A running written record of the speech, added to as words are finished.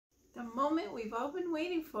the moment we've all been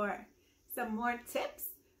waiting for. Some more tips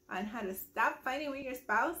on how to stop fighting with your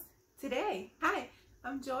spouse today. Hi,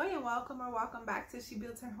 I'm Joy and welcome back to She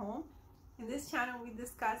Built Her Home. In this channel we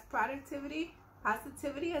discuss productivity,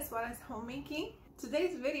 positivity, as well as homemaking.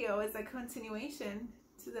 Today's video is a continuation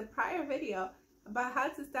to the prior video about how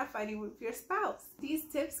to stop fighting with your spouse. These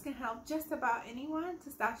tips can help just about anyone to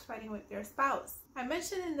stop fighting with their spouse. I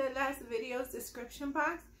mentioned in the last video's description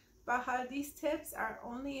box about how these tips are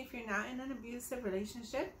only if you're not in an abusive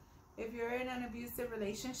relationship. If you're in an abusive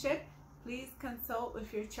relationship, please consult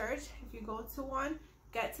with your church. If you go to one,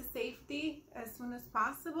 get to safety as soon as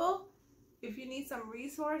possible. If you need some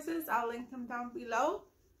resources, I'll link them down below.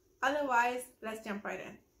 Otherwise, let's jump right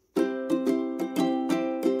in.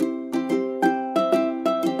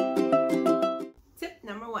 Tip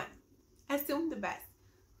number 1, assume the best.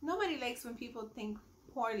 Nobody likes when people think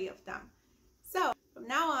poorly of them. So from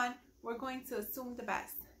now on, we're going to assume the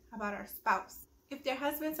best about our spouse. If there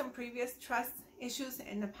has been some previous trust issues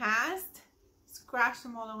in the past, scratch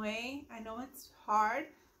them all away. I know it's hard.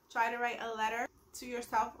 Try to write a letter to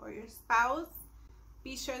yourself or your spouse.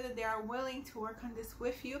 Be sure that they are willing to work on this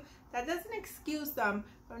with you. That doesn't excuse them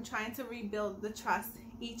from trying to rebuild the trust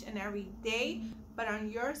each and every day, but on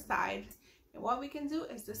your side. And what we can do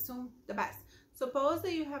is assume the best. Suppose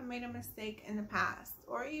that you have made a mistake in the past,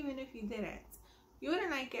 or even if you didn't. You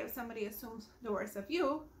wouldn't like it if somebody assumes the worst of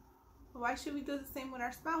you. Why should we do the same with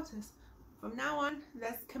our spouses? From now on,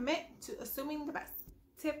 let's commit to assuming the best.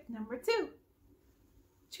 Tip number 2,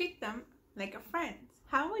 treat them like a friend.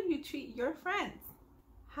 How would you treat your friends?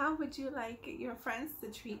 How would you like your friends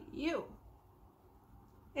to treat you?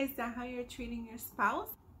 Is that how you're treating your spouse?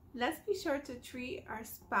 Let's be sure to treat our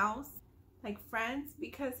spouse like friends,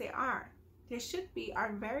 because they are. They should be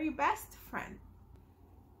our very best friend.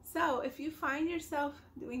 So if you find yourself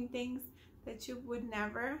doing things that you would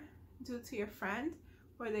never do to your friend,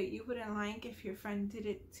 or that you wouldn't like if your friend did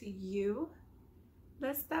it to you,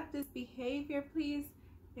 let's stop this behavior, please.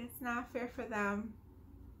 It's not fair for them.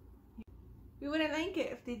 We wouldn't like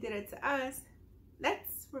it if they did it to us.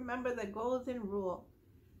 Let's remember the golden rule.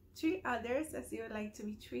 Treat others as you would like to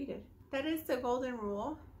be treated. That is the golden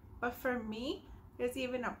rule, but for me, there's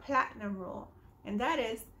even a platinum rule, and that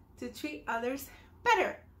is to treat others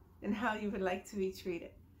better than how you would like to be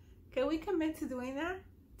treated. Can we commit to doing that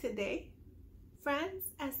today? Friends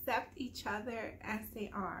accept each other as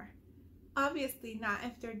they are. Obviously not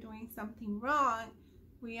if they're doing something wrong.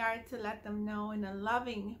 We are to let them know in a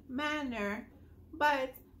loving manner,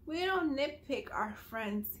 but we don't nitpick our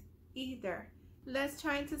friends either. Let's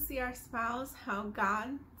try to see our spouse how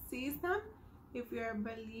God sees them if you're a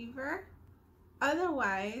believer.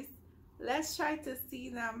 Otherwise, let's try to see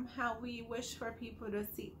them how we wish for people to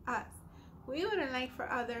see us. We wouldn't like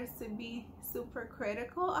for others to be super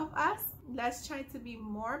critical of us. Let's try to be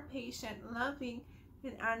more patient, loving,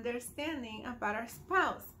 and understanding about our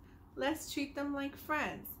spouse. Let's treat them like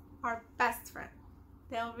friends, our best friend.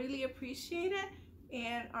 They'll really appreciate it,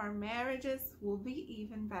 and our marriages will be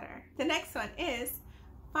even better. The next one is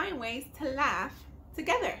find ways to laugh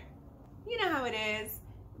together. You know how it is,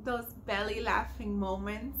 those belly laughing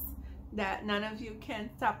moments that none of you can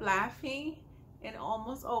stop laughing, and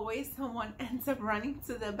almost always someone ends up running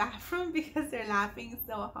to the bathroom because they're laughing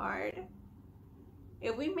so hard.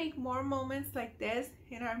 If we make more moments like this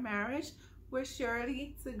in our marriage, we're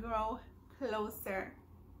surely to grow closer.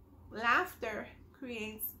 Laughter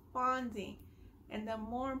creates bonding, and the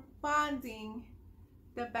more bonding,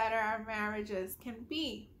 the better our marriages can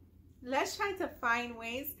be. Let's try to find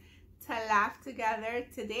ways to laugh together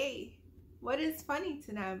today. What is funny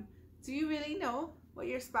to them? Do you really know what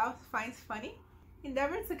your spouse finds funny?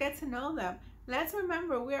 Endeavor to get to know them. Let's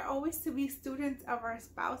remember, we're always to be students of our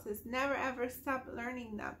spouses. Never ever stop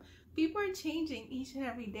learning them. People are changing each and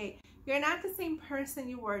every day. You're not the same person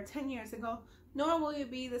you were 10 years ago, nor will you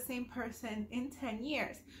be the same person in 10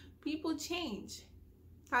 years. People change.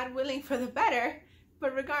 God willing for the better,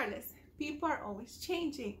 but regardless, people are always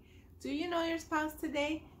changing. Do you know your spouse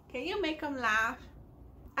today? Can you make them laugh?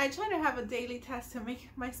 I try to have a daily test to make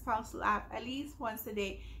my spouse laugh at least once a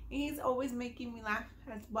day, and he's always making me laugh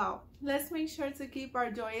as well. Let's make sure to keep our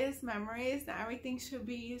joyous memories. Not everything should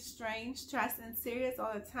be strange, stressed, and serious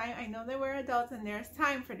all the time. I know that we're adults and there's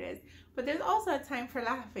time for this, but there's also a time for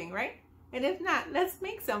laughing, right? And if not, let's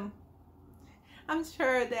make some. I'm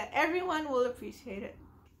sure that everyone will appreciate it.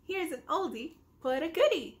 Here's an oldie but a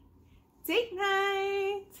goodie. Date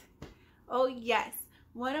night. Oh yes,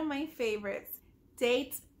 one of my favorites.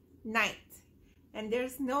 Date night. And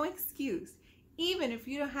there's no excuse. Even if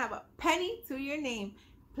you don't have a penny to your name,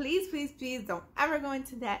 please, please, please don't ever go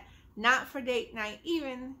into debt not for date night,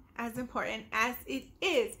 even as important as it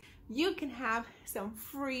is. You can have some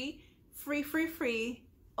free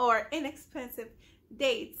or inexpensive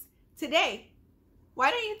dates today. Why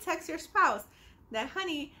don't you text your spouse that,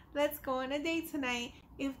 honey, let's go on a date tonight?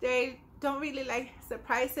 If they don't really like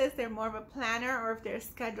surprises, they're more of a planner, or if their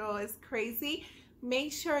schedule is crazy,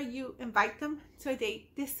 make sure you invite them to a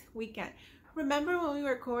date this weekend. Remember when we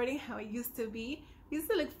were courting, how it used to be? We used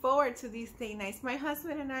to look forward to these date nights. My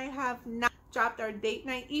husband and I have not dropped our date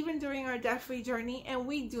night even during our debt-free journey, and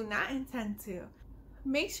we do not intend to.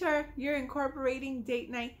 Make sure you're incorporating date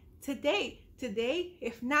night today,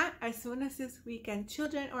 if not as soon as this weekend.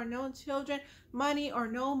 Children or no children, money or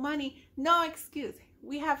no money, no excuse.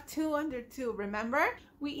 We have 2 under 2, remember?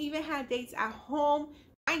 We even had dates at home.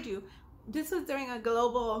 Mind you, this was during a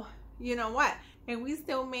global, you know what, and we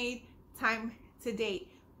still made time to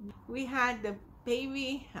date. We had the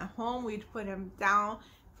baby at home. We'd put him down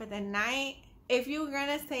for the night. If you're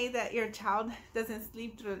gonna say that your child doesn't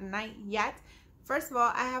sleep through the night yet, first of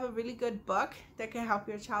all, I have a really good book that can help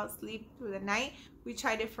your child sleep through the night. We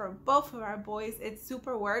tried it for both of our boys. It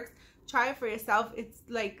super works. Try it for yourself. It's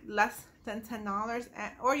like less than $10,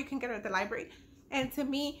 or you can get it at the library. And to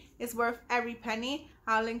me, it's worth every penny.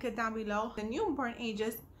 I'll link it down below. The newborn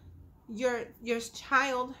ages, your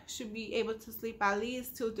child should be able to sleep at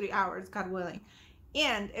least 2-3 hours, God willing.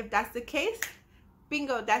 And if that's the case,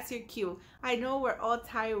 bingo, that's your cue. I know we're all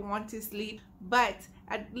tired, want to sleep, but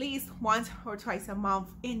at least once or twice a month,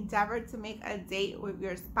 endeavor to make a date with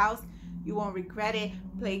your spouse. You won't regret it.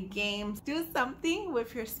 Play games, do something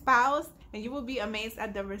with your spouse, and you will be amazed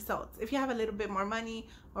at the results. If you have a little bit more money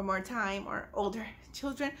or more time or older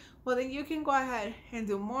children, well, then you can go ahead and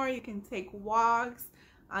do more. You can take walks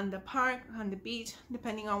on the park, on the beach,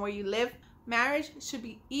 depending on where you live. Marriage should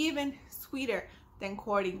be even sweeter than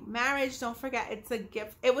courting. Marriage, don't forget, it's a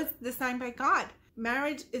gift. It was designed by God.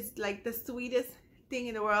 Marriage is like the sweetest thing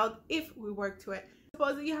in the world if we work to it.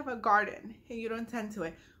 Suppose you have a garden and you don't tend to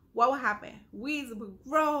it. What will happen? Weeds will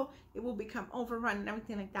grow, it will become overrun and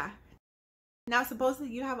everything like that. Now suppose that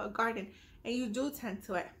you have a garden and you do tend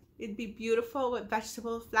to it. It'd be beautiful with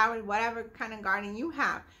vegetables, flowers, whatever kind of garden you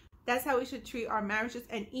have. That's how we should treat our marriages,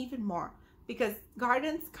 and even more. Because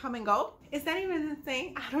gardens come and go. Is that even a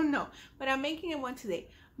thing? I don't know. But I'm making it one today.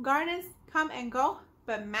 Gardens come and go,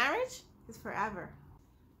 but marriage is forever.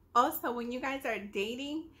 Also, when you guys are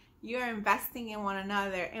dating, you're investing in one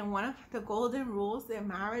another. And one of the golden rules in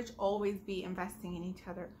marriage, always be investing in each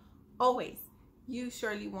other. Always. You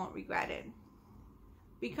surely won't regret it.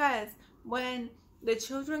 Because when the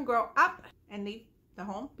children grow up and leave the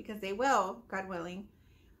home, because they will, God willing,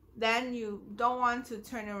 then you don't want to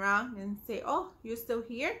turn around and say, oh, you're still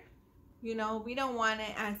here? You know, we don't want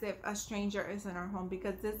it as if a stranger is in our home,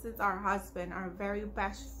 because this is our husband, our very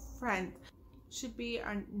best friend. Should be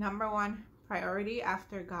our #1 priority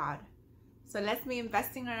after God. So let's be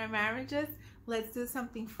investing in our marriages. Let's do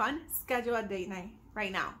something fun. Schedule a date night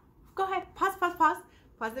right now. Go ahead, pause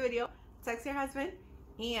the video, text your husband,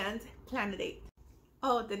 and plan a date.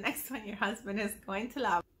 Oh, the next one your husband is going to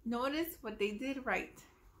love. Notice what they did right.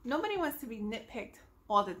 Nobody wants to be nitpicked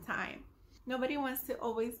all the time. Nobody wants to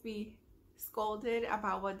always be scolded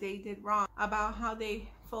about what they did wrong, about how they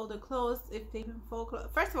fold the clothes, if they can fold clothes.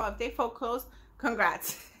 First of all, if they fold clothes,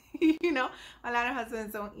 congrats. You know, a lot of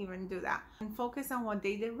husbands don't even do that. And focus on what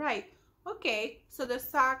they did right. Okay, so the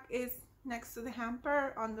sock is next to the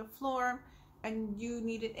hamper on the floor and you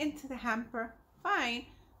need it into the hamper. Fine,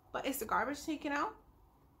 but is the garbage taken out?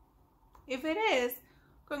 If it is,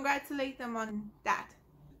 congratulate them on that.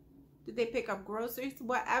 Did they pick up groceries?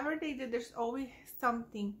 Whatever they did, there's always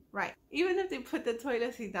something right. Even if they put the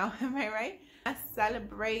toilet seat down, am I right? Let's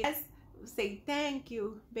celebrate. Let's say thank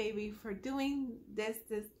you, baby, for doing this,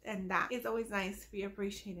 and that. It's always nice to be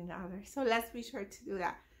appreciating the other. So let's be sure to do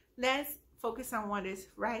that. Let's focus on what is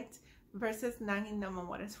right versus nagging them on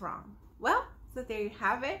what is wrong. Well, so there you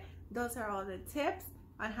have it. Those are all the tips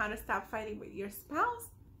on how to stop fighting with your spouse.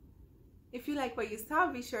 If you like what you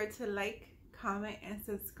saw, be sure to like, comment, and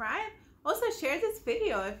subscribe. Also, share this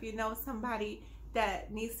video if you know somebody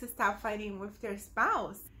that needs to stop fighting with their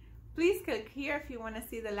spouse. Please click here if you want to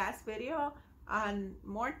see the last video on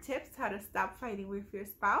more tips how to stop fighting with your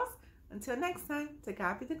spouse. Until next time, to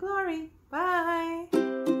God be the glory. Bye.